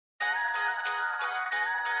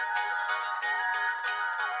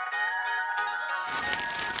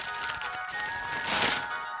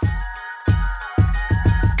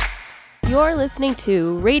You're listening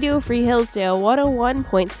to Radio Free Hillsdale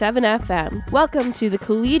 101.7 FM. Welcome to the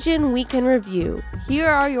Collegian Weekend Review. Here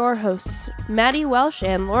are your hosts, Maddy, Welsh,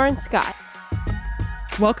 and Lauren Scott.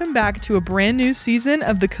 Welcome back to a brand new season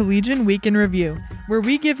of the Collegian Weekend Review, where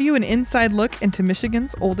we give you an inside look into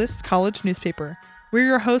Michigan's oldest college newspaper. We're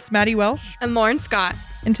your hosts, Maddy Welsh and Lauren Scott.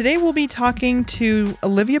 And today we'll be talking to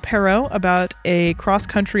Olivia Perot about a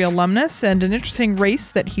cross-country alumnus and an interesting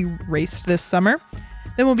race that he raced this summer.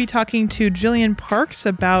 Then we'll be talking to Jillian Parks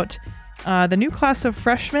about the new class of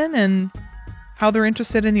freshmen and how they're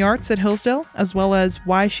interested in the arts at Hillsdale, as well as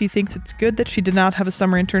why she thinks it's good that she did not have a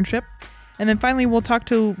summer internship. And then finally, we'll talk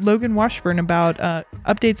to Logan Washburn about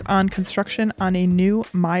updates on construction on a new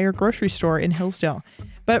Meijer grocery store in Hillsdale.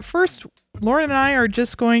 But first, Lauren and I are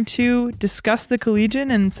just going to discuss the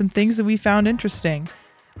Collegian and some things that we found interesting.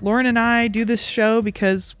 Lauren and I do this show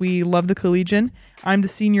because we love the Collegian. I'm the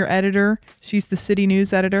senior editor. She's the city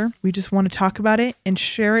news editor. We just want to talk about it and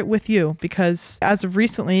share it with you because as of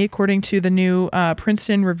recently, according to the new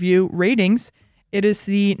Princeton Review ratings, it is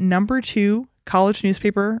the number 2 college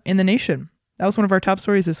newspaper in the nation. That was one of our top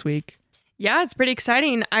stories this week. Yeah, it's pretty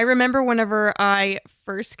exciting. I remember whenever I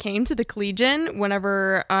first came to the Collegian,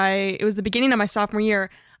 it was the beginning of my sophomore year,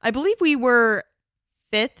 I believe we were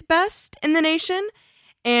 5th best in the nation.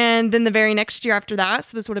 And then the very next year after that,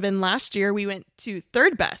 so this would have been last year, we went to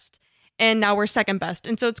 3rd best. And now we're 2nd best.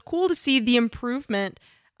 And so it's cool to see the improvement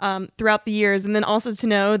throughout the years. And then also to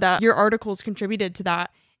know that your articles contributed to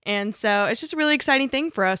that. And so it's just a really exciting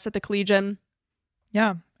thing for us at the Collegian.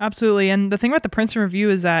 Yeah, absolutely. And the thing about the Princeton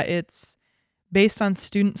Review is that it's based on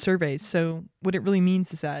student surveys. So what it really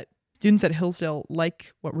means is that students at Hillsdale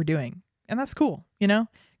like what we're doing. And that's cool, you know,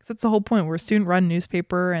 because that's the whole point. We're a student-run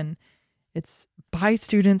newspaper and it's by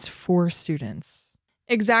students for students.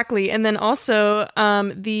 Exactly. And then also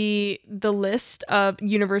the list of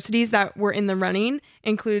universities that were in the running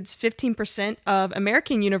includes 15% of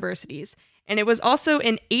American universities. And it was also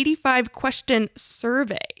an 85-question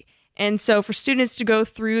survey. And so for students to go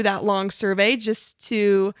through that long survey just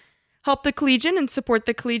to help the Collegian and support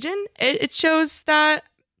the Collegian, it shows that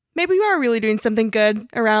maybe we are really doing something good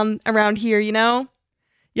around here, you know?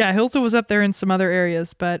 Yeah, Hillsdale was up there in some other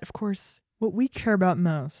areas, but of course, what we care about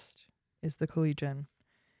most is the Collegian.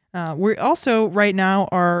 We also right now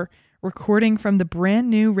are recording from the brand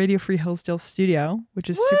new Radio Free Hillsdale studio, which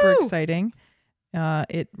is super exciting.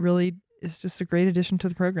 It really is just a great addition to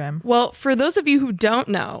the program. Well, for those of you who don't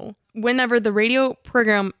know, whenever the radio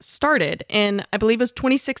program started in, I believe it was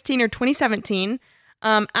 2016 or 2017,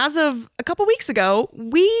 as of a couple weeks ago,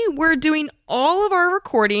 we were doing all of our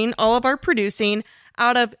recording, all of our producing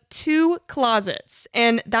out of 2 closets.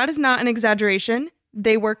 And that is not an exaggeration.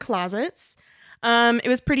 They were closets. It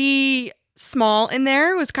was pretty small in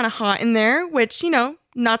there. It was kind of hot in there, which, you know,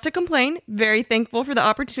 not to complain. Very thankful for the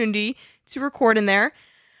opportunity to record in there.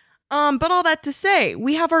 But all that to say,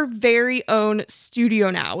 we have our very own studio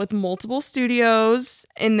now with multiple studios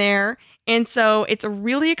in there. And so it's a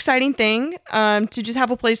really exciting thing to just have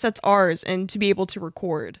a place that's ours and to be able to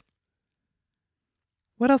record.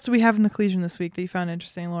 What else do we have in the Collegian this week that you found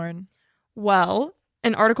interesting, Lauren? Well,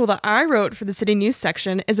 an article that I wrote for the City News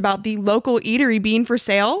section is about the local eatery being for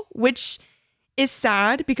sale, which is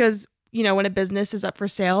sad because, you know, when a business is up for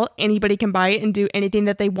sale, anybody can buy it and do anything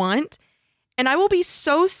that they want. And I will be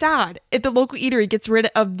so sad if the local eatery gets rid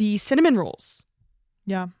of the cinnamon rolls.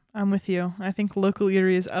 Yeah, I'm with you. I think local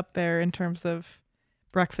eatery is up there in terms of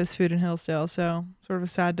breakfast food in Hillsdale, so sort of a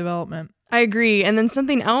sad development. I agree. And then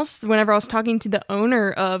something else, whenever I was talking to the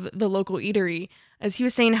owner of the local eatery, as he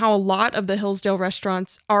was saying how a lot of the Hillsdale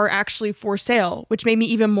restaurants are actually for sale, which made me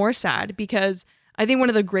even more sad because I think one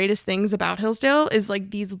of the greatest things about Hillsdale is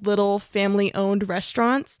like these little family-owned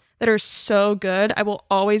restaurants that are so good. I will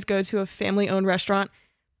always go to a family-owned restaurant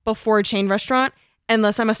before a chain restaurant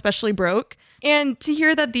unless I'm especially broke. And to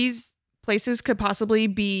hear that these places could possibly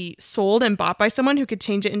be sold and bought by someone who could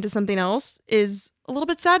change it into something else is a little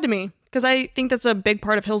bit sad to me because I think that's a big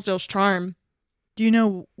part of Hillsdale's charm. Do you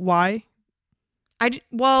know why?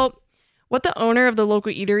 Well, what the owner of the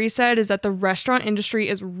local eatery said is that the restaurant industry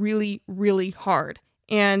is really, really hard.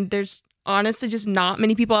 And there's honestly just not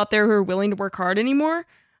many people out there who are willing to work hard anymore.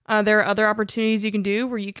 There are other opportunities you can do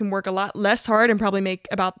where you can work a lot less hard and probably make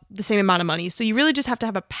about the same amount of money. So you really just have to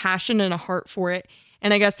have a passion and a heart for it.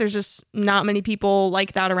 And I guess there's just not many people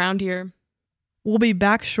like that around here. We'll be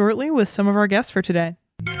back shortly with some of our guests for today.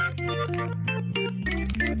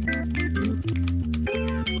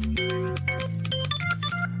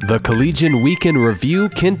 The Collegian Weekend Review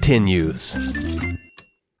continues.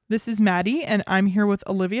 This is Maddy, and I'm here with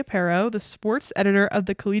Olivia Perot, the sports editor of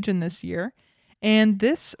the Collegian this year. And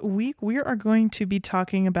this week, we are going to be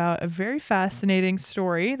talking about a very fascinating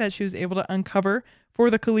story that she was able to uncover for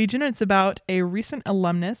the Collegian. It's about a recent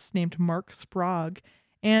alumnus named Mark Sprague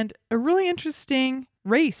and a really interesting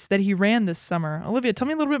race that he ran this summer. Olivia, tell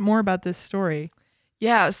me a little bit more about this story.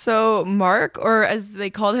 Yeah, so Mark, or as they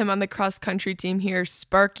called him on the cross-country team here,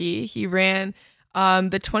 Sparky, he ran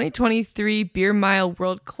the 2023 Beer Mile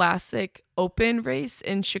World Classic Open race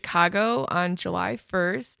in Chicago on July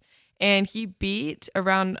 1st. And he beat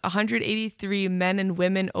around 183 men and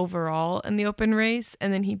women overall in the open race.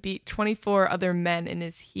 And then he beat 24 other men in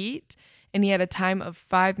his heat. And he had a time of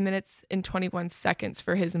 5 minutes and 21 seconds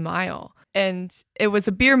for his mile. And it was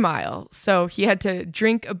a beer mile. So he had to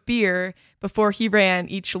drink a beer before he ran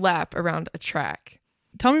each lap around a track.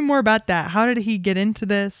 Tell me more about that. How did he get into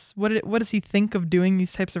this? What does he think of doing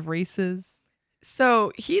these types of races?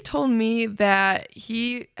 So he told me that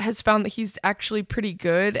he has found that he's actually pretty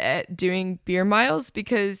good at doing beer miles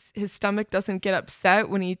because his stomach doesn't get upset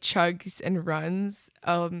when he chugs and runs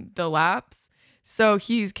the laps. So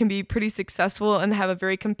he can be pretty successful and have a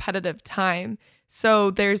very competitive time. So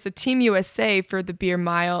there's a Team USA for the beer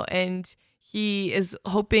mile, and he is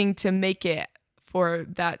hoping to make it for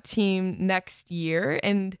that team next year.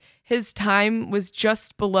 And his time was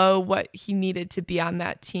just below what he needed to be on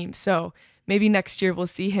that team. So maybe next year we'll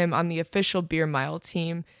see him on the official beer mile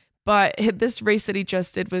team. But this race that he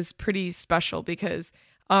just did was pretty special because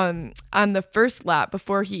on the first lap,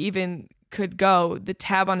 before he even could go, the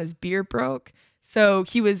tab on his beer broke. So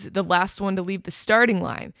he was the last one to leave the starting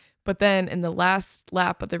line. But then in the last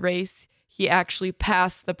lap of the race, he actually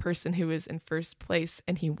passed the person who was in first place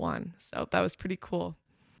and he won. So that was pretty cool.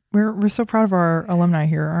 We're so proud of our alumni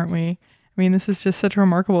here, aren't we? I mean, this is just such a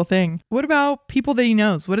remarkable thing. What about people that he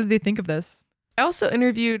knows? What did they think of this? I also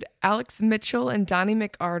interviewed Alex Mitchell and Donnie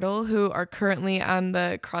McArdle, who are currently on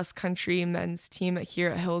the cross-country men's team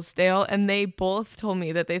here at Hillsdale, and they both told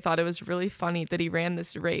me that they thought it was really funny that he ran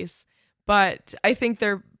this race. But I think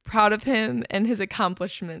they're proud of him and his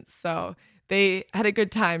accomplishments, so they had a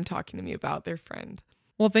good time talking to me about their friend.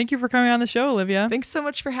 Well, thank you for coming on the show, Olivia. Thanks so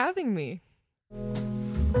much for having me.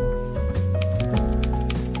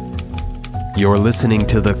 You're listening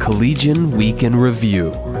to the Collegian Week in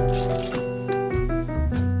Review.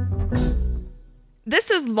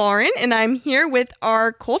 This is Lauren, and I'm here with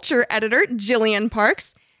our culture editor, Jillian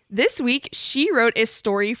Parks. This week, she wrote a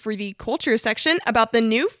story for the culture section about the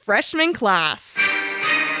new freshman class.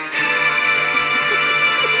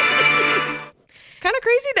 Kind of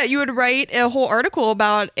crazy that you would write a whole article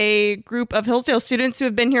about a group of Hillsdale students who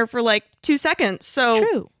have been here for like 2 seconds. So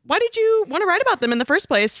True. Why did you want to write about them in the first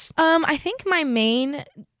place? I think my main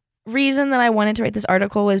reason that I wanted to write this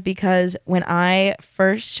article was because when I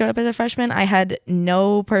first showed up as a freshman, I had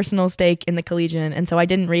no personal stake in the Collegian, and so I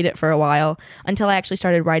didn't read it for a while until I actually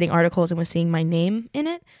started writing articles and was seeing my name in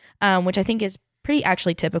it, which I think is pretty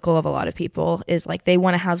actually typical of a lot of people, is like they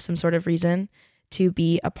want to have some sort of reason to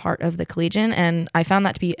be a part of the Collegian. And I found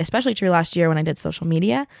that to be especially true last year when I did social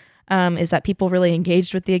media, is that people really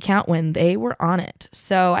engaged with the account when they were on it.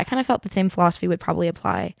 So I kind of felt the same philosophy would probably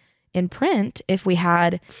apply in print if we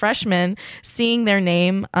had freshmen seeing their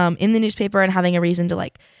name in the newspaper and having a reason to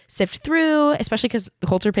like sift through, especially because the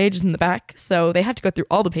culture page is in the back. So they have to go through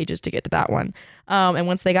all the pages to get to that one. And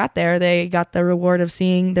once they got there, they got the reward of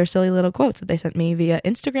seeing their silly little quotes that they sent me via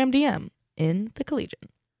Instagram DM in the Collegian.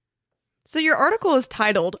 So your article is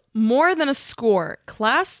titled, More Than a Score,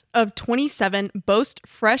 Class of 27 Boast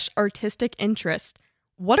Fresh Artistic Interest.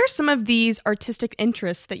 What are some of these artistic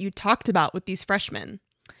interests that you talked about with these freshmen?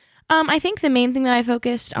 I think the main thing that I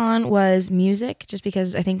focused on was music, just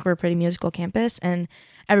because I think we're a pretty musical campus and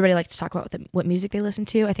everybody likes to talk about what music they listen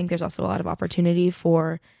to. I think there's also a lot of opportunity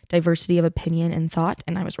for diversity of opinion and thought,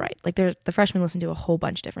 and I was right. Like the freshmen listen to a whole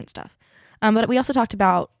bunch of different stuff. But we also talked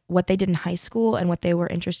about what they did in high school and what they were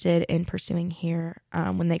interested in pursuing here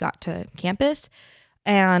when they got to campus,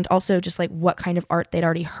 and also just like what kind of art they'd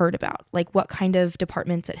already heard about, like what kind of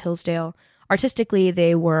departments at Hillsdale artistically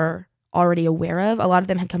they were already aware of. A lot of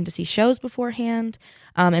them had come to see shows beforehand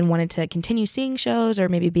and wanted to continue seeing shows or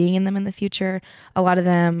maybe being in them in the future. A lot of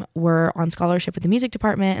them were on scholarship with the music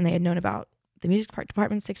department and they had known about the music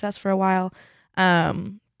department's success for a while.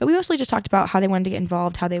 But we mostly just talked about how they wanted to get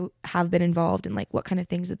involved, how they have been involved, and like what kind of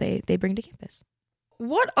things that they bring to campus.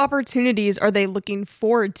 What opportunities are they looking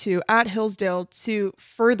forward to at Hillsdale to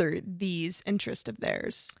further these interests of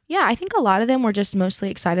theirs? Yeah, I think a lot of them were just mostly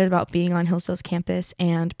excited about being on Hillsdale's campus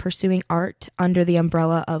and pursuing art under the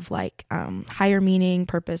umbrella of like higher meaning,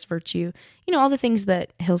 purpose, virtue, all the things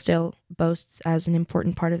that Hillsdale boasts as an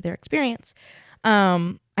important part of their experience.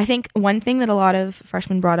 I think one thing that a lot of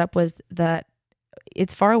freshmen brought up was that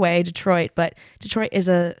it's far away, Detroit, but Detroit is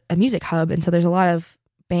a music hub. And so there's a lot of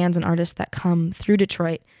bands and artists that come through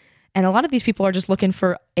Detroit. And a lot of these people are just looking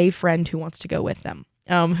for a friend who wants to go with them,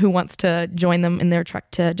 who wants to join them in their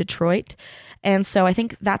trek to Detroit. And so I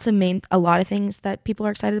think that's a lot of things that people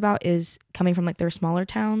are excited about is coming from like their smaller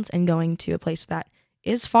towns and going to a place that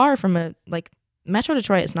is far from Metro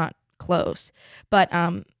Detroit is not close, but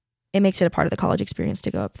it makes it a part of the college experience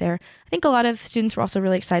to go up there. I think a lot of students were also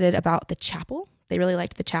really excited about the chapel. They really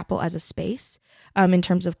liked the chapel as a space in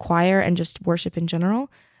terms of choir and just worship in general.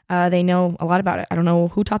 They know a lot about it. I don't know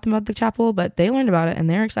who taught them about the chapel, but they learned about it and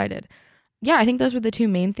they're excited. Yeah, I think those were the two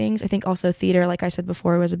main things. I think also theater, like I said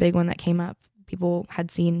before, was a big one that came up. People had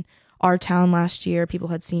seen Our Town last year. People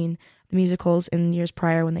had seen the musicals in years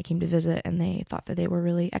prior when they came to visit, and they thought that they were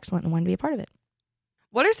really excellent and wanted to be a part of it.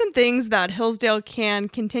 What are some things that Hillsdale can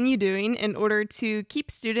continue doing in order to keep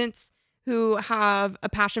students who have a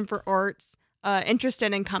passion for arts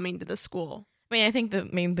interested in coming to the school? I mean, I think the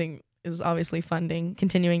main thing is obviously funding,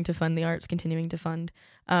 continuing to fund the arts, continuing to fund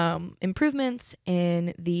improvements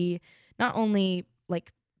in the not only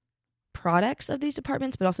like products of these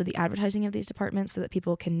departments, but also the advertising of these departments so that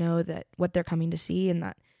people can know that what they're coming to see and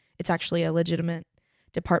that it's actually a legitimate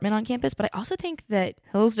department on campus. But I also think that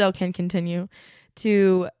Hillsdale can continue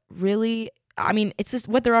to really, I mean, it's just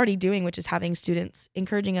what they're already doing, which is having students,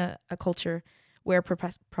 encouraging a culture where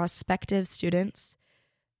prospective students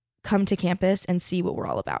come to campus and see what we're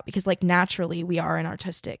all about. Because like naturally we are an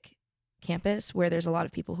artistic campus where there's a lot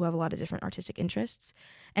of people who have a lot of different artistic interests,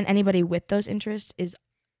 and anybody with those interests is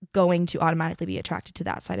going to automatically be attracted to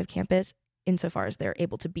that side of campus insofar as they're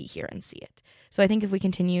able to be here and see it. So I think if we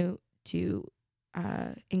continue to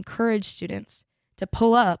encourage students to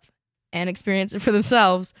pull up and experience it for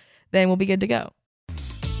themselves, then we'll be good to go.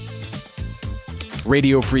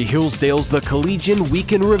 Radio Free Hillsdale's The Collegian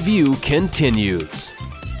Week in Review continues.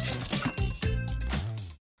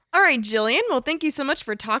 All right, Jillian. Well, thank you so much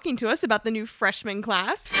for talking to us about the new freshman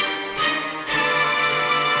class.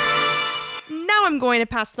 Now I'm going to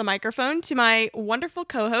pass the microphone to my wonderful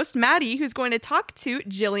co-host, Maddy, who's going to talk to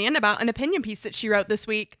Jillian about an opinion piece that she wrote this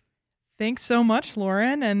week. Thanks so much,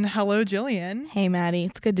 Lauren, and hello, Jillian. Hey, Maddy.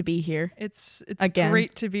 It's good to be here. It's Again.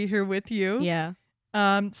 Great to be here with you. Yeah.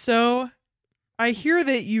 So I hear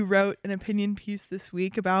that you wrote an opinion piece this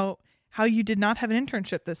week about how you did not have an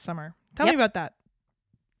internship this summer. Tell me about that.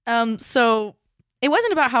 So it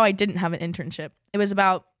wasn't about how I didn't have an internship. It was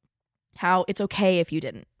about how it's okay if you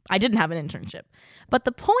didn't. I didn't have an internship. But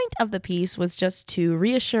the point of the piece was just to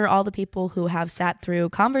reassure all the people who have sat through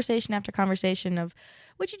conversation after conversation of,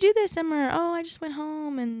 what'd you do this summer? Oh, I just went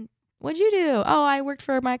home. And what'd you do? Oh, I worked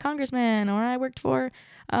for my congressman, or I worked for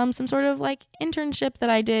some sort of like internship that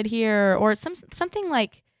I did here, or something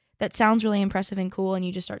like that sounds really impressive and cool, and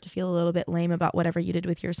you just start to feel a little bit lame about whatever you did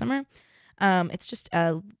with your summer. It's just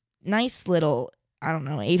a nice little,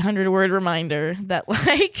 800-word reminder that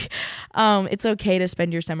like it's okay to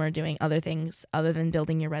spend your summer doing other things other than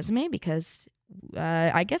building your resume, because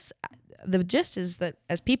I guess the gist is that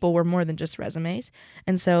as people, we're more than just resumes.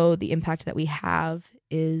 And so the impact that we have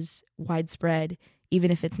is widespread,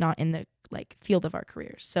 even if it's not in the like field of our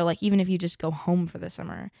careers. So like even if you just go home for the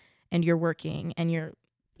summer and you're working and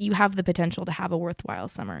you have the potential to have a worthwhile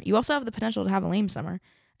summer. You also have the potential to have a lame summer.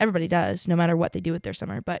 Everybody does, no matter what they do with their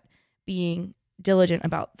summer. But being diligent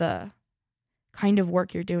about the kind of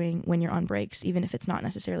work you're doing when you're on breaks, even if it's not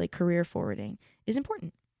necessarily career forwarding, is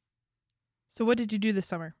important. So what did you do this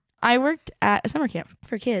summer? I worked at a summer camp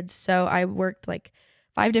for kids. So I worked like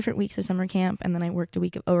 5 different weeks of summer camp, and then I worked a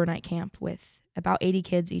week of overnight camp with about 80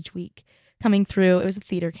 kids each week coming through. It was a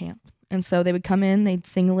theater camp. And so they would come in, they'd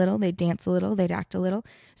sing a little, they'd dance a little, they'd act a little.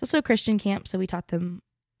 It's also a Christian camp, so we taught them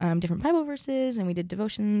different Bible verses, and we did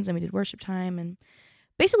devotions, and we did worship time, and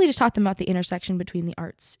basically just taught them about the intersection between the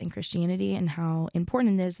arts and Christianity and how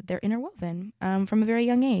important it is that they're interwoven from a very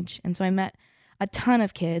young age. And so I met a ton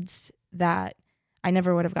of kids that I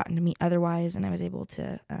never would have gotten to meet otherwise, and I was able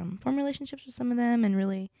to form relationships with some of them and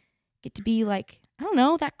really get to be like,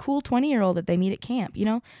 that cool 20-year-old that they meet at camp,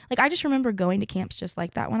 Like I just remember going to camps just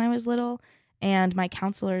like that when I was little, and my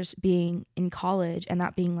counselors being in college and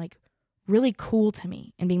that being like really cool to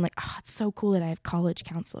me and being like, oh, it's so cool that I have college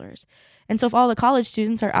counselors. And so if all the college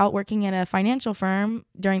students are out working at a financial firm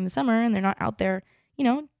during the summer and they're not out there,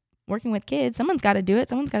 working with kids, someone's got to do it.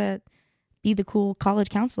 Someone's got to be the cool college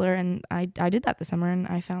counselor. And I did that this summer, and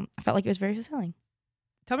I felt like it was very fulfilling.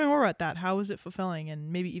 Tell me more about that. How was it fulfilling,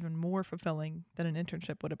 and maybe even more fulfilling than an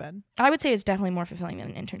internship would have been? I would say it's definitely more fulfilling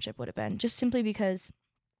than an internship would have been, just simply because,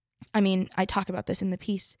 I talk about this in the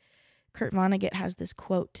piece. Kurt Vonnegut has this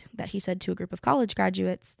quote that he said to a group of college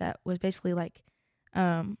graduates that was basically like,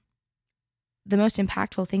 the most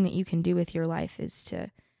impactful thing that you can do with your life is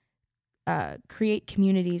to create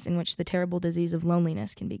communities in which the terrible disease of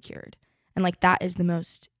loneliness can be cured. And like that is the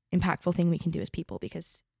most impactful thing we can do as people,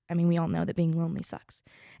 because I mean, we all know that being lonely sucks.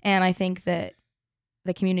 And I think that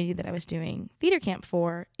the community that I was doing theater camp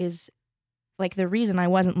for is like the reason I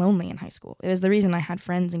wasn't lonely in high school. It was the reason I had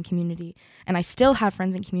friends in community, and I still have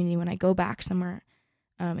friends in community when I go back somewhere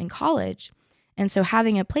in college. And so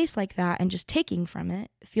having a place like that and just taking from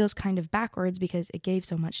it feels kind of backwards, because it gave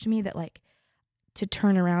so much to me that like to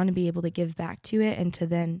turn around and be able to give back to it and to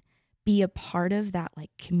then be a part of that like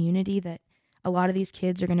community that a lot of these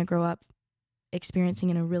kids are going to grow up experiencing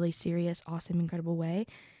in a really serious, awesome, incredible way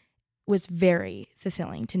was very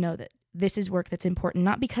fulfilling to know that this is work that's important,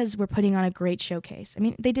 not because we're putting on a great showcase. I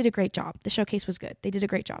mean, they did a great job. The showcase was good. They did a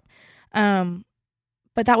great job.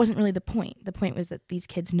 But that wasn't really the point. The point was that these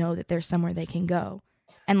kids know that there's somewhere they can go,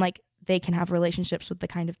 and like they can have relationships with the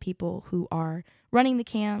kind of people who are running the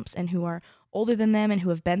camps and who are older than them and who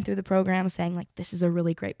have been through the program, saying like, this is a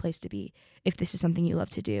really great place to be if this is something you love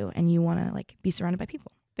to do and you want to like be surrounded by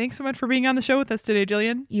people. Thanks so much for being on the show with us today,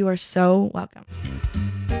 Jillian. You are so welcome.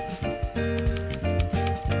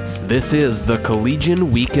 This is the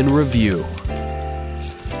Collegian Week in Review.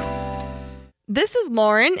 This is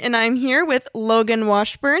Lauren, and I'm here with Logan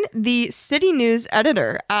Washburn, the City News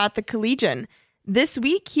editor at the Collegian. This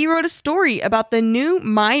week, he wrote a story about the new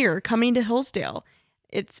Meijer coming to Hillsdale.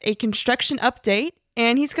 It's a construction update,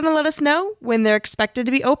 and he's going to let us know when they're expected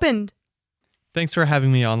to be opened. Thanks for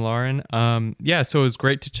having me on, Lauren. So it was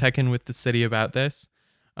great to check in with the city about this.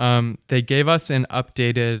 They gave us an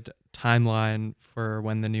updated timeline for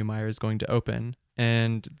when the new Meijer is going to open,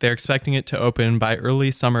 and they're expecting it to open by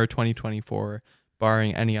early summer 2024,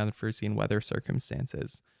 barring any unforeseen weather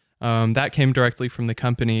circumstances. That came directly from the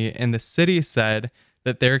company, and the city said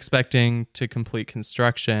that they're expecting to complete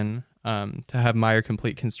construction, to have Meijer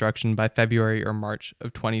complete construction by February or March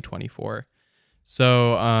of 2024.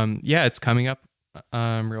 So, it's coming up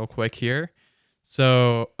real quick here.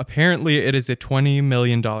 So apparently it is a $20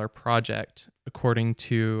 million project, according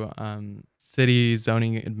to City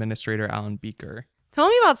Zoning Administrator Alan Beaker. Tell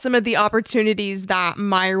me about some of the opportunities that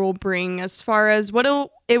Meijer will bring, as far as what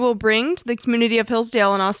it will bring to the community of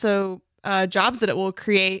Hillsdale, and also jobs that it will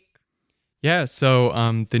create. Yeah,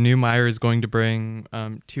 so the new Meijer is going to bring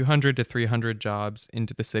 200 to 300 jobs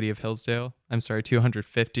into the city of Hillsdale.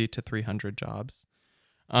 250 to 300 jobs.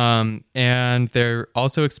 And they're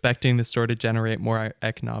also expecting the store to generate more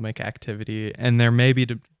economic activity, and there may be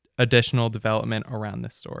additional development around the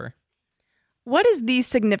store. What is the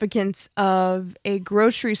significance of a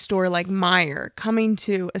grocery store like Meijer coming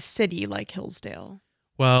to a city like Hillsdale?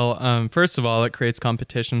 Well, first of all, it creates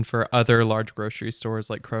competition for other large grocery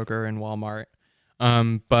stores like Kroger and Walmart.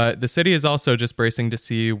 But the city is also just bracing to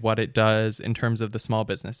see what it does in terms of the small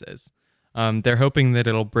businesses. They're hoping that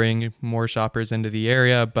it'll bring more shoppers into the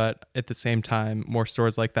area, but at the same time, more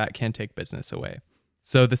stores like that can take business away.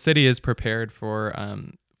 So the city is prepared for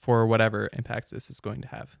whatever impacts this is going to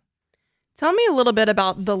have. Tell me a little bit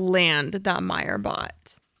about the land that Meijer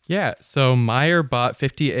bought. Yeah, so Meijer bought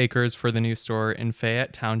 50 acres for the new store in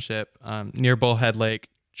Fayette Township, near Bullhead Lake,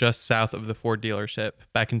 just south of the Ford dealership,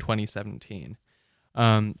 back in 2017.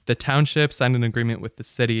 The township signed an agreement with the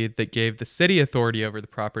city that gave the city authority over the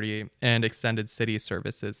property and extended city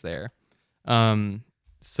services there.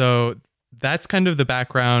 So that's kind of the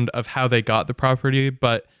background of how they got the property,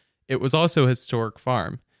 but it was also a historic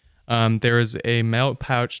farm. There is a mail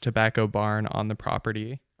pouch tobacco barn on the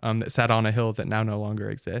property that sat on a hill that now no longer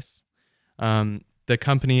exists. The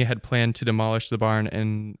company had planned to demolish the barn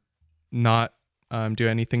and not do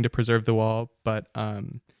anything to preserve the wall, but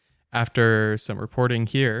after some reporting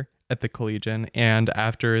here at the Collegian and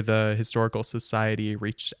after the Historical Society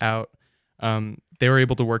reached out, they were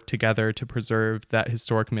able to work together to preserve that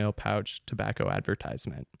historic mail pouch tobacco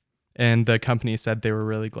advertisement. And the company said they were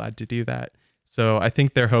really glad to do that. So I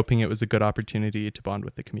think they're hoping it was a good opportunity to bond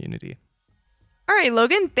with the community. All right,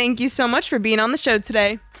 Logan, thank you so much for being on the show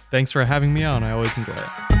today. Thanks for having me on. I always enjoy it.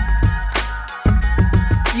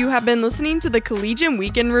 You have been listening to the Collegian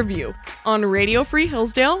Week in Review on Radio Free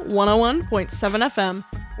Hillsdale 101.7 FM.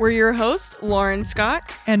 We're your host, Lauren Scott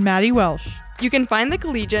and Maddy Welsh. You can find the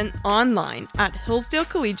Collegian online at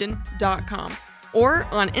hillsdalecollegian.com or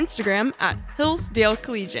on Instagram at Hillsdale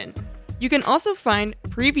Collegian. You can also find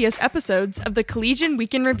previous episodes of the Collegian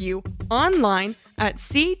Week in Review online at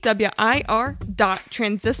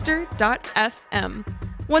cwir.transistor.fm.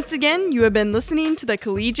 Once again, you have been listening to the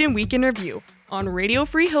Collegian Week in Review on Radio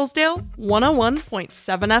Free Hillsdale 101.7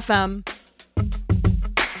 FM.